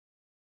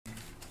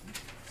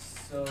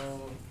So,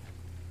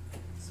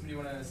 somebody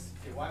want to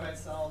get y by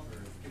itself or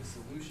give a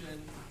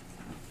solution?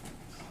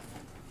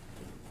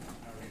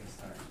 How are we going to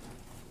start?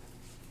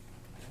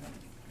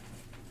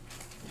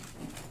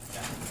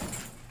 Yeah.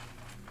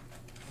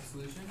 A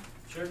solution?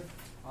 Sure.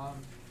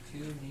 2,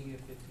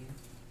 negative 15.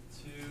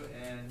 2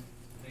 and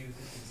negative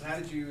 15. So how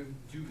did you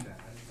do that?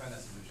 How did you find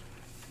that solution?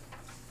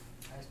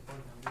 I just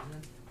plugged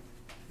numbers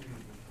in.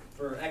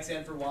 For x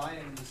and for y,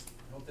 and just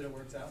hope that it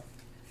works out?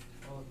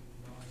 Well,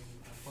 no,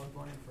 I plugged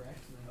one in for x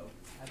and then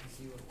I had to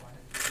see what y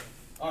had to do.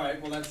 All right,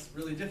 well that's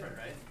really different,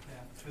 right?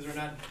 Yeah. Because we're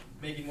not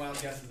making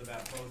wild guesses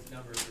about both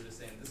numbers. We're just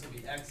saying this will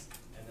be x,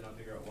 and then I'll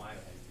figure out y.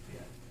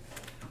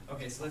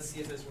 Okay, so let's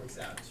see if this works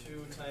out.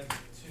 2 times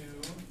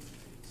 2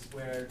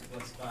 squared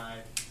plus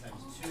 5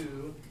 times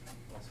 2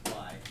 plus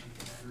y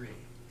equals 3.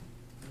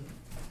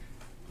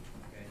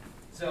 Okay,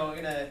 so I'm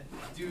going to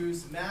do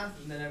some math,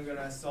 and then I'm going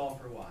to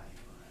solve for y.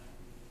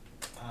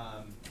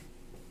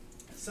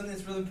 Something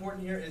that's really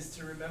important here is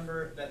to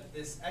remember that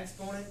this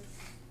exponent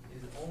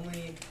is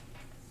only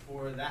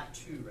for that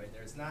 2 right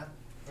there. It's not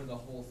for the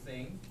whole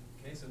thing.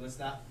 Okay, so let's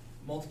not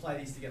multiply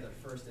these together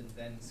first and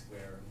then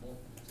square. So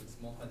let's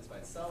multiply this by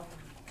itself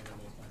and then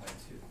multiply by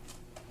 2.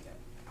 Okay.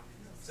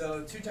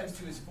 So 2 times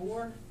 2 is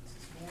 4. This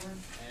is 4.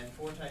 And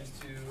 4 times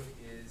 2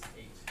 is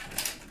 8.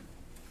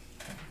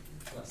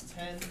 Plus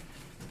 10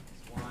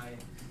 plus y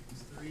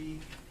equals 3.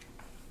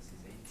 This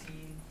is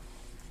 18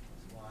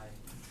 plus y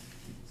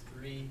equals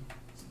 3.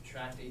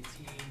 Subtract 18.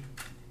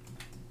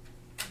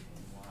 And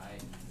y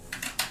equals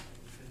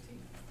 15.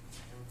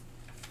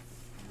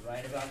 You're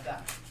right about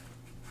that.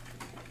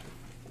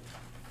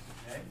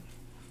 Okay.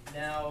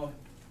 Now,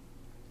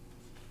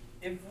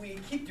 if we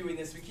keep doing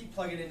this, we keep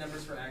plugging in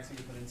numbers for x. We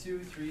can put in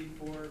 2, 3,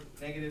 4,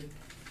 negative,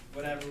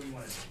 whatever we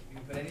want to do. We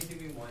can put anything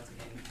we want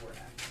in for x.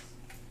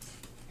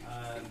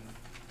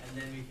 And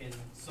then we can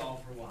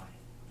solve for y.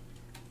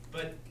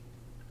 But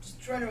just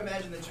try to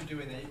imagine that you're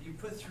doing that. You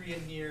put 3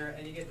 in here,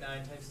 and you get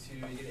 9 times 2,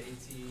 you get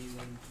 18,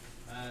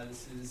 and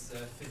this is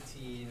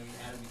 15, and we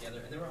add them together.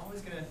 And then we're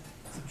always going to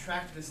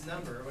subtract this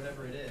number,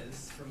 whatever it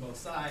is, from both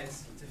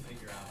sides to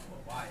figure out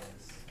what y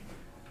is.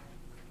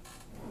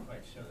 I didn't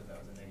quite show that that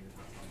was a negative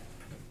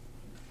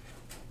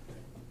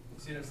 15.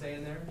 See what I'm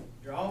saying there?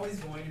 You're always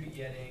going to be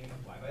getting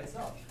y by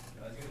itself.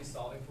 You're always going to be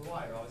solving for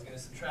y. You're always going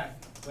to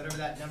subtract whatever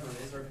that number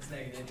is, or if it's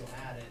negative, you'll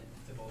add it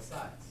to both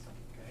sides.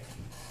 Okay?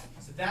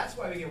 So that's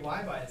why we get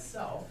y by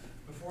itself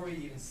before we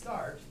even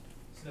start,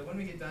 so that when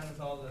we get done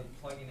with all the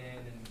plugging in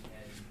and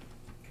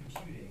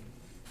computing,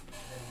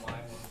 then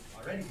y will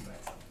already be by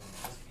itself.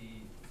 It'll just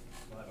be,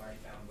 we'll have already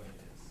found what it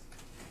is.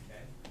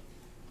 Okay?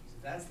 So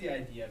that's the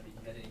idea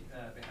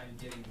behind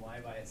getting y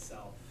by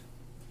itself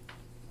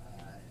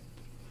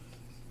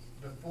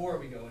before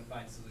we go and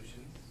find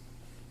solutions,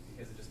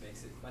 because it just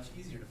makes it much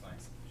easier to find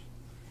solutions.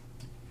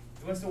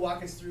 Who wants to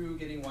walk us through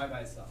getting y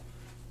by itself?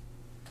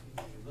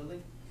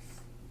 Lily?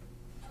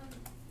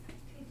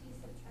 Could you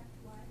subtract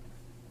y?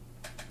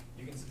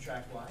 You can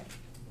subtract y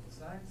from both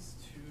sides.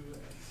 2x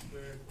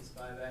squared plus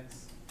 5x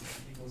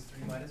equals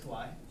 3 minus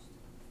y.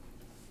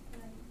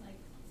 And then, like,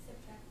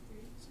 subtract 3.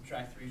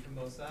 Subtract 3 from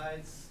both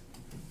sides.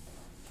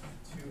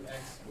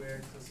 2x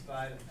squared plus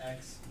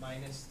 5x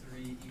minus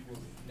 3 equals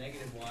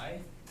negative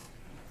y.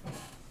 Did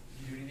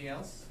you do anything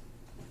else?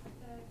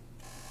 Can't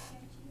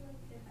you, like,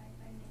 divide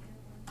by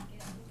 -1 to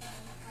get the y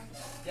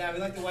positive? Yeah, we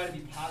like the y to be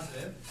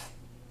positive,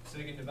 so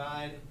we can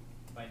divide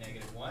by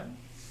 -1.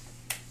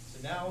 So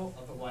now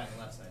I'll put y on the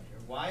left side here.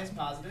 Y is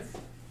positive.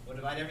 We'll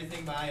divide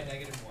everything by a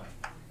 -1.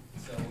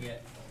 So we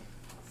get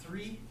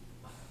 3,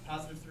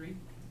 positive 3,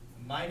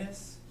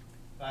 minus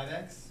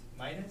 5x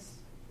minus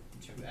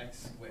 2x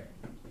squared.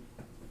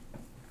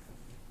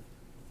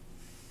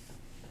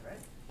 All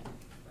right? Am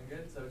I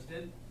good? Is that what you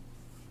did?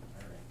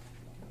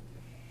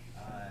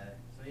 All right.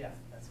 So yeah,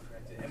 that's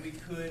correct. And we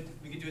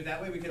could do it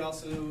that way. We could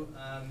also,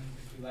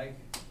 if we like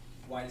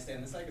y to stay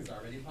on this side because it's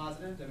already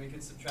positive, then we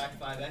could subtract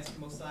 5x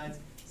from both sides,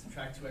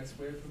 subtract 2x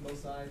squared from both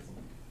sides,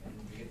 and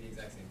we get the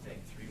exact same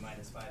thing, 3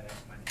 minus 5x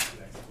minus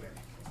 2x squared.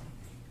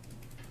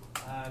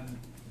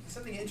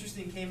 Something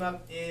interesting came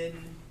up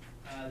in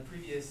the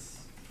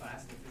previous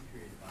class, the 5th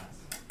period class.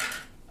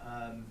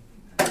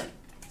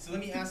 So let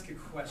me ask a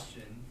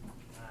question,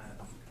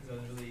 because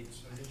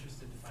I was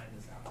interested to find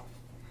this out.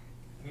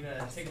 I'm going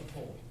to take a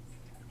poll.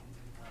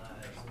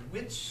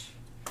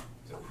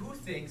 So who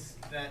thinks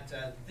that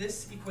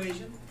this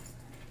equation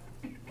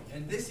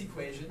and this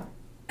equation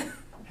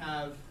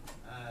have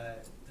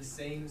the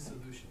same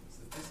solutions?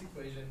 That this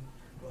equation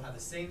will have the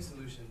same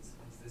solutions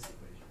as this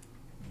equation?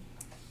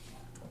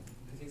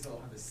 Who thinks they'll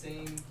have the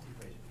same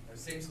equation, or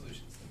same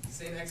solutions? The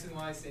same x and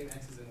y, same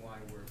x's and y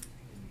work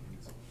in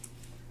this one.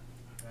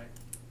 Right?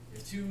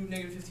 If 2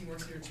 negative 15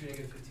 works here, 2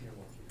 negative 15 will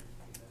work here.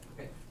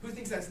 Okay. Who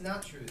thinks that's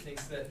not true? Who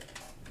thinks that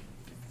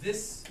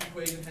this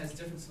equation has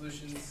different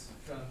solutions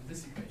from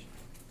this equation?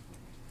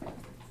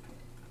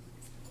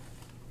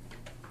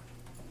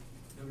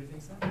 Nobody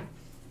thinks that?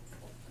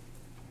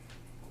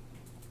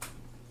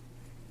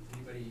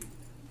 Anybody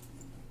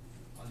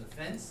on the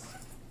fence?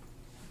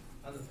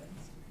 On the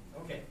fence?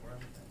 Okay, we're on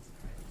the fence.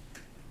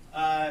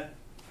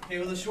 Okay,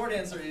 well the short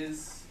answer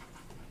is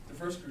the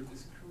first group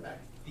is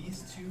correct.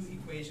 These two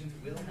equations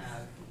will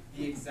have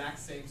the exact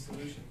same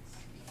solutions.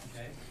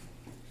 Okay?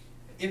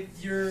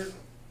 If you're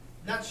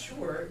not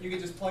sure, you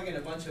can just plug in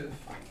a bunch of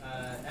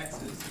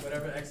x's,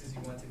 whatever x's you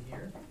want in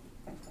here,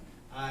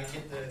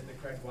 get the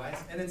correct y's,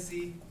 and then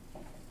see,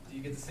 do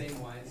you get the same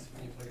y's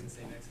when you plug in the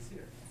same x's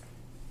here?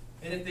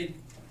 And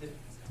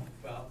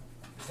well,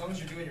 as long as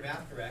you're doing your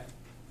math correct,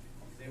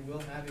 they will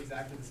have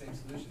exactly the same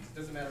solutions. It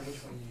doesn't matter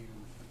which one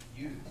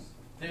you use.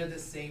 They're the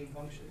same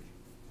function.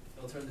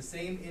 They'll turn the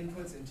same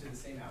inputs into the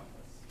same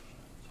outputs.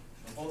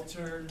 They'll both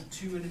turn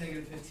 2 into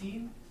negative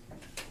 15.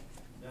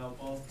 They'll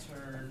both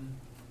turn,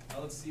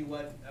 let's see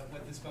what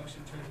this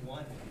function turns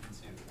 1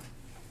 into.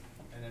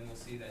 And then we'll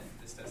see that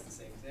this does the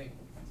same thing.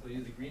 So we'll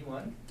use the green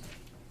one.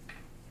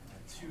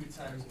 2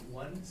 times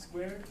 1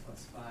 squared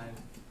plus 5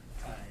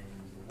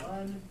 times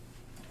 1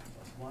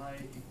 plus y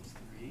equals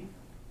 3.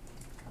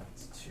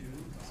 That's 2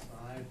 plus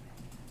 5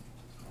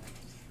 plus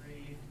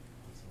 3.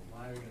 So y,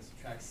 we're going to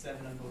subtract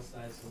 7 on both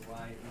sides, so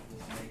y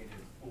equals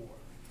negative 4. Okay.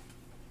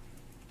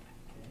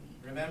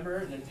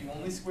 Remember that if you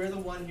only square the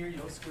 1 here, you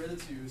don't square the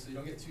 2, so you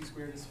don't get 2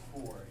 squared is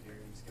 4. Here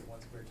you just get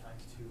 1 squared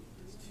times 2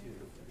 is 2.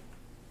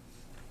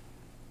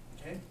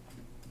 Okay?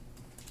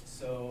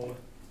 So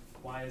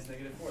y is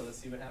negative 4. Let's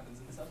see what happens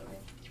in this other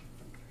one.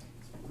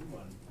 So blue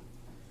one.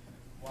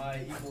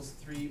 Y equals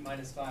 3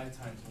 minus 5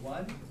 times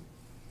 1.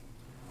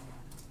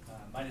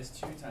 Minus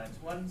 2 times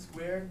 1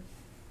 squared.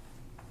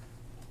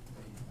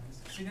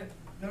 See,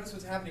 notice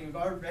what's happening. We've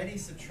already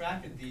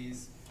subtracted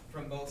these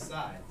from both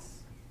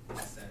sides, in a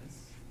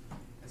sense.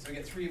 And so we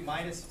get 3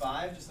 minus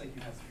 5, just like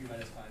you have 3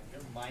 minus 5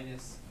 here,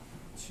 minus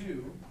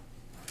 2.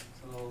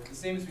 So the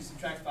same as we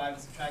subtract 5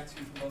 and subtract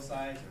 2 from both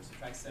sides, or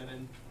subtract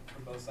 7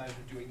 from both sides,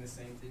 we're doing the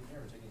same thing here.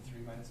 We're taking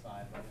 3 minus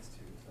 5 minus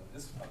 2. So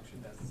this function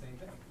does the same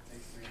thing. It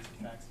takes 3 and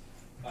subtracts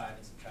 5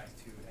 and subtracts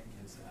 2 and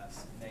gives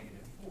us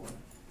negative 4.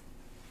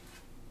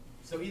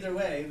 So either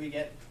way, we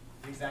get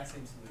the exact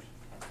same solution.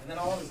 And then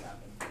all of this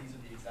happens. These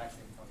are the exact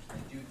same function.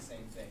 They do the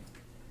same thing.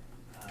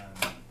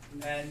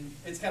 And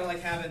it's kind of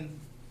like having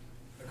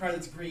a car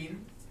that's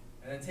green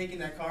and then taking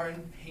that car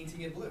and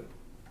painting it blue.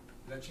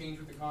 Does that change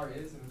what the car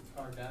is and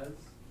what the car does?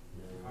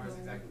 The car is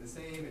exactly the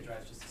same. It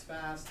drives just as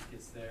fast. It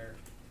gets there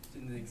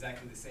in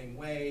exactly the same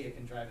way. It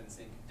can drive in the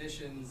same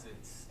conditions.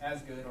 It's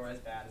as good or as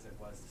bad as it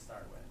was to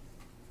start with.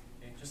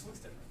 Okay? It just looks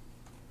different.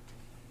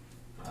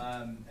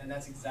 And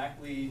that's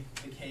exactly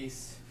the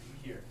case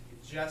here.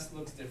 It just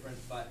looks different,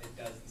 but it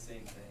does the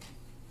same thing.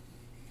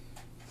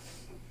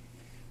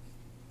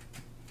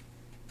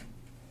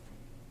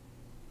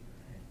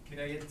 Can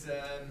I get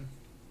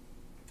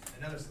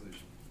another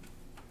solution?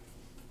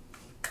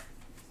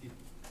 Steve?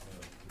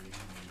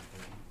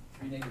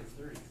 3 negative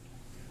 30.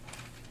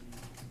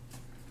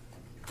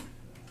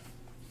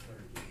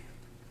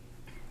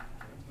 I'm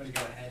going to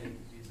go ahead and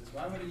use this.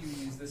 Why would you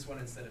use this one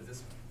instead of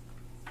this one?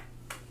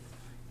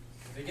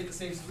 If they get the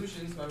same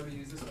solutions, why would we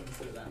use this one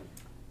instead of that one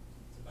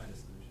to find a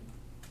solution?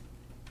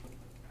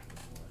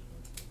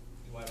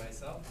 Do y by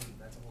itself, and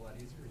that's a whole lot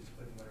easier. We just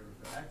put in whatever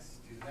for x,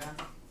 do the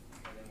math,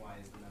 and then y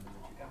is the number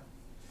that you got.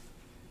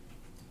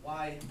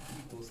 Y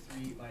equals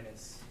 3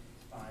 minus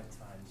 5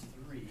 times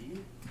 3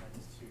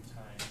 minus 2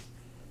 times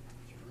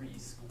 3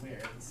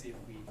 squared. Let's see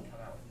if we come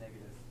out with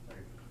negative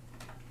 3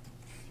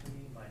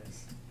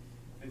 minus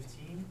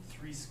 15.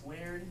 3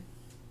 squared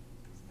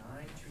is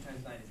 9. 2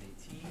 times 9 is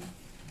 18.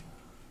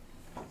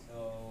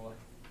 So,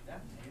 yeah,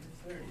 negative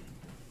 30. You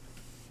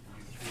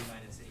do 3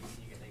 minus 18,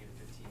 you get negative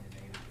 15, and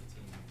negative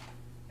 15,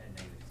 and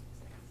negative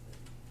 6, negative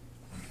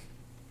 30.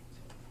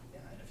 So,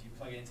 yeah, and if you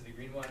plug it into the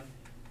green one,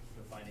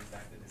 you'll find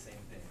exactly the same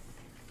thing.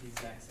 The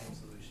exact same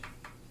solution.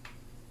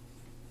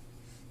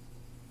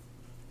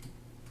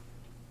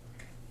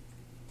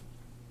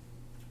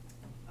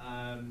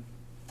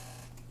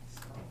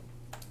 So,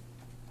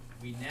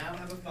 we now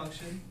have a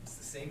function. It's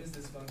the same as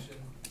this function.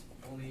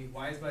 Only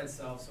y is by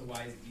itself, so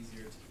y is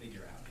easier to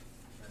figure out.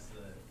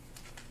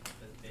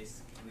 That's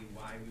basically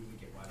why we would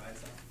get y by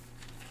itself.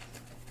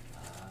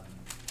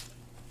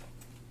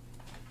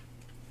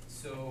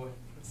 So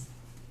let's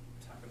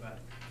talk about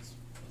this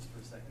just for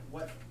a second.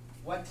 What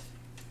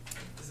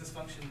does this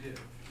function do?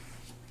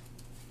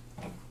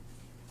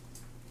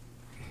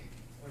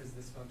 What does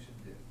this function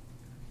do?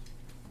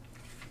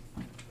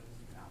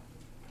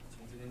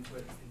 Turns an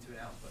input into an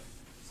output.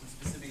 Some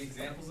specific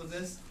examples of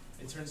this.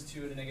 It turns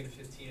 2 into negative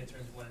 15, it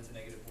turns 1 into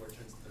negative 4, it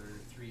turns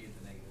 3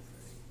 into negative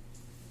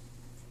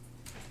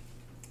 30.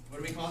 What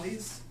do we call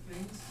these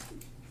things?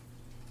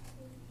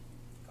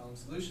 Call them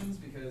solutions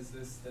because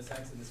this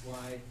x and this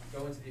y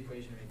go into the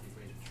equation and make the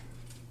equation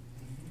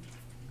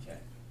true. Okay.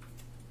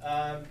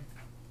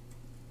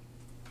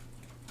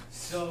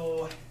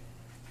 So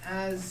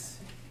as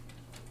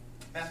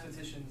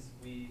mathematicians,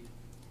 we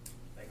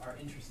are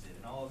interested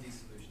in all of these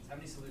solutions. How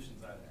many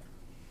solutions are there?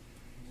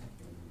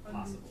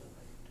 Possible.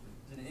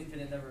 An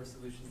infinite number of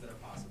solutions that are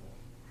possible.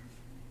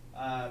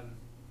 And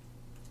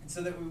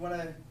so that we want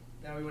to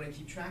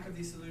keep track of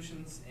these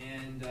solutions,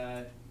 and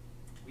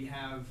we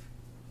have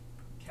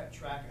kept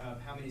track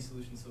of how many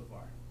solutions so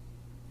far.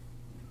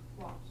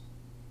 Swaps.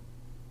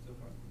 so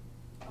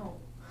far? Oh.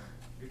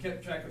 We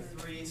kept track of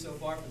 3 so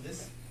far for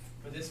this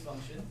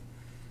function.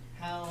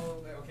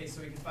 Okay,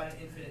 so we can find an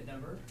infinite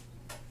number.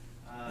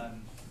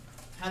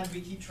 How did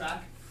we keep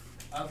track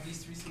of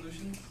these 3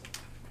 solutions?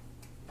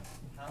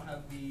 How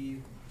have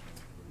we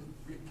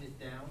written it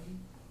down?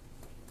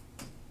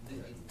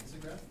 Is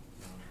it graph?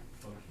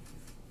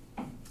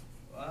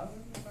 Well,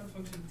 we found a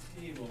function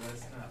table, but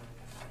it's not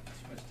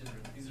too much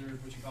different. These are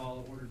what you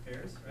call ordered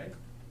pairs, right?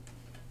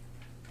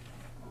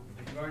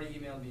 If you've already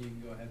emailed me, you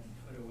can go ahead and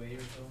put away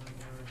your phone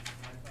or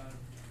iPod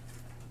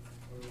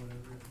or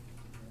whatever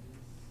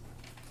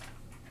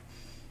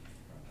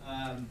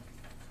that is.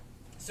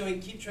 So we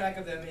can keep track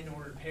of them in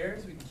ordered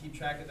pairs. We can keep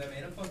track of them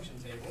in a function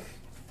table.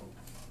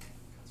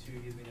 2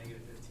 gives me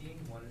negative 15.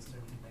 1 is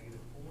turned into negative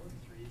 4.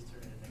 3 is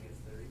turned into negative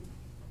 30.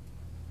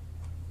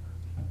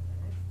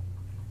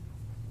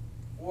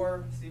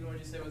 Or, Stephen, what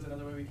did you say was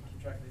another way we can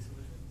keep track of these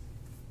solutions?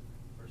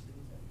 First thing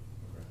you said?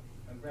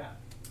 A graph.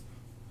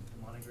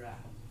 I'm on a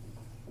graph.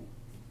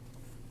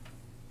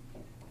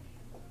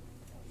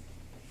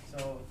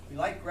 So we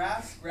like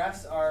graphs.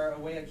 Graphs are a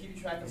way of keeping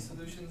track of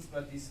solutions,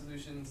 but these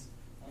solutions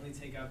only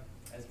take up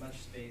as much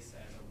space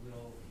as a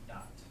little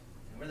dot.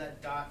 And where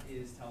that dot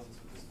is tells us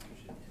what the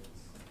solution is.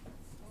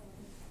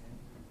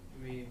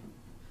 Can we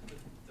put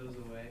those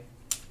away?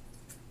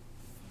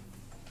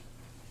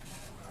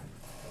 Going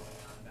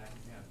on back,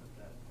 yeah, put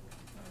that.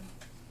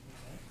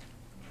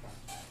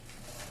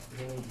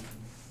 Okay.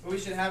 What we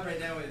should have right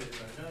now is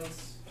our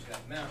notes. We should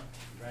have them out,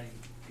 writing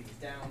things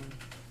down.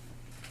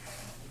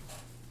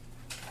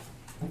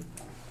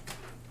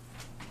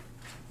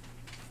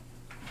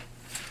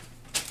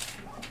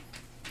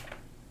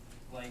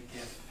 Like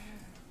if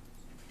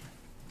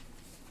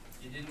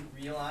you didn't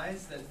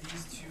realize that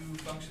these 2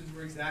 functions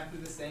were exactly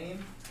the same,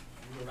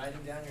 you were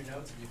writing down your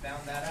notes and you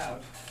found that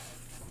out,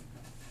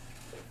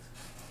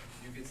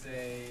 you could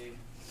say,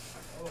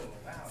 oh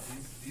wow,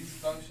 these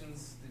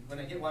functions, when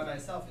I get y by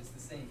itself, it's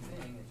the same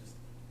thing, it just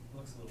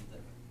looks a little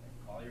different. Like,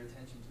 call your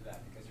attention to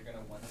that because you're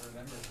going to want to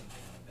remember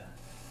something like that.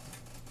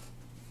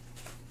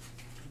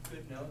 Keep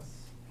good notes.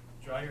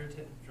 Draw your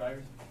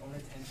own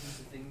attention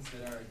to things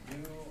that are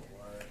new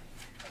or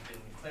have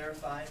been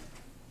clarified.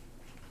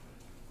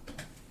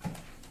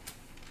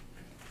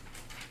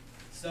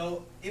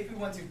 So if we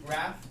want to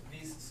graph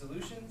these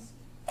solutions,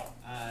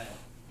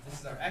 this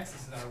is our x,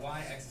 this is our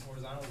y. X is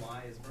horizontal,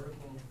 y is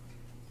vertical.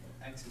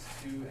 X is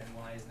 2 and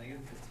y is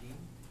negative 15.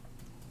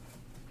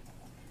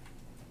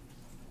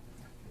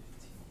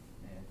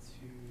 And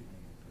 2,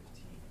 negative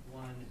 15.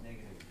 1,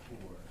 negative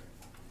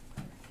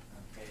 4.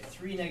 Okay,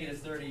 3, negative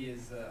 30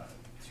 is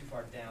too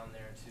far down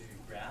there to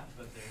graph,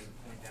 but there's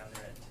a point down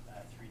there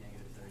at 3,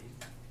 negative 30.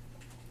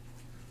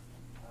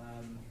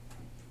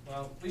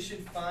 Well, we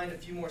should find a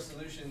few more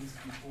solutions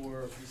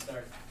before we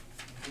start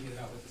thinking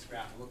about what this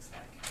graph looks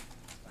like.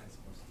 Let's find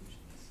some more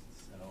solutions.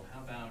 So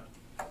how about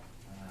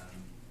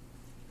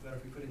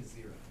if we put in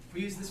 0? If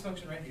we use this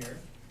function right here,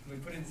 and we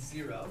put in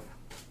 0,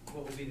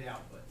 what will be the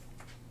output?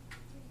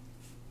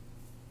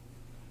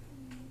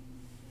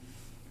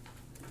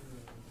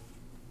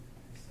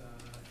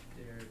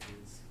 There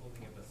is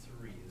holding up a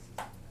 3. This is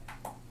now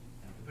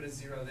if we put a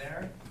 0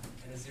 there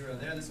and a 0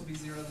 there, this will be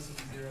 0, this will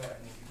be 0,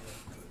 and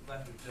we'll be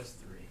left with just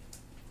 3.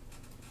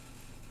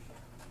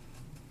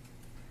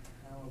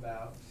 How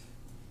about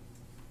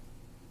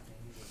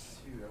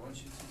 -2? I want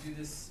you to do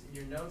this in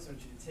your notes. I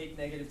want you to take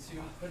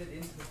 -2, put it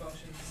into the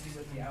function to see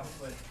what the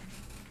output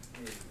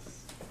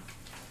is.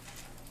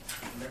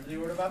 Remember the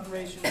order of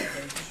operations,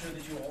 making sure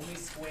that you only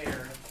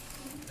square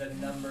the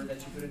number that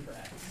you put in for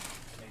x.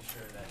 Make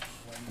sure that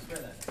when you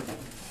square that number,